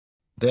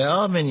There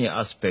are many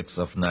aspects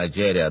of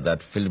Nigeria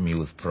that fill me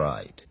with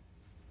pride.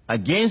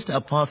 Against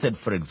apartheid,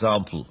 for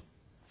example,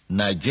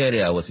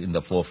 Nigeria was in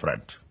the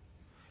forefront.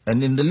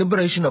 And in the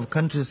liberation of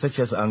countries such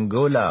as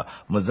Angola,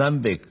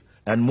 Mozambique,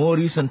 and more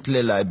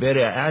recently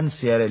Liberia and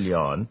Sierra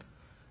Leone,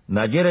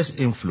 Nigeria's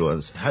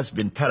influence has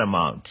been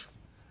paramount.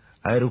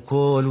 I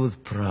recall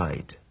with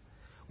pride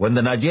when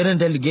the Nigerian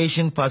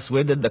delegation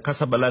persuaded the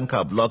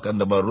Casablanca Bloc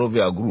and the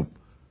Monrovia Group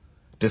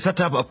to set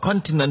up a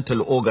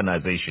continental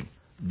organization.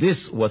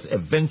 This was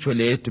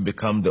eventually to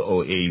become the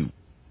OAU.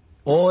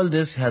 All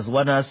this has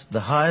won us the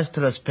highest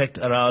respect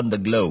around the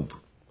globe,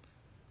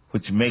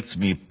 which makes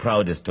me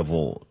proudest of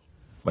all.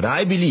 But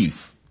I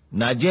believe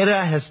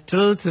Nigeria has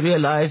still to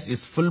realize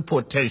its full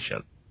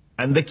potential,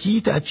 and the key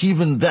to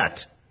achieving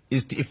that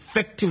is to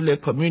effectively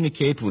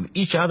communicate with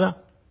each other,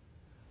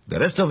 the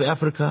rest of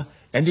Africa,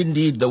 and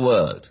indeed the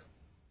world.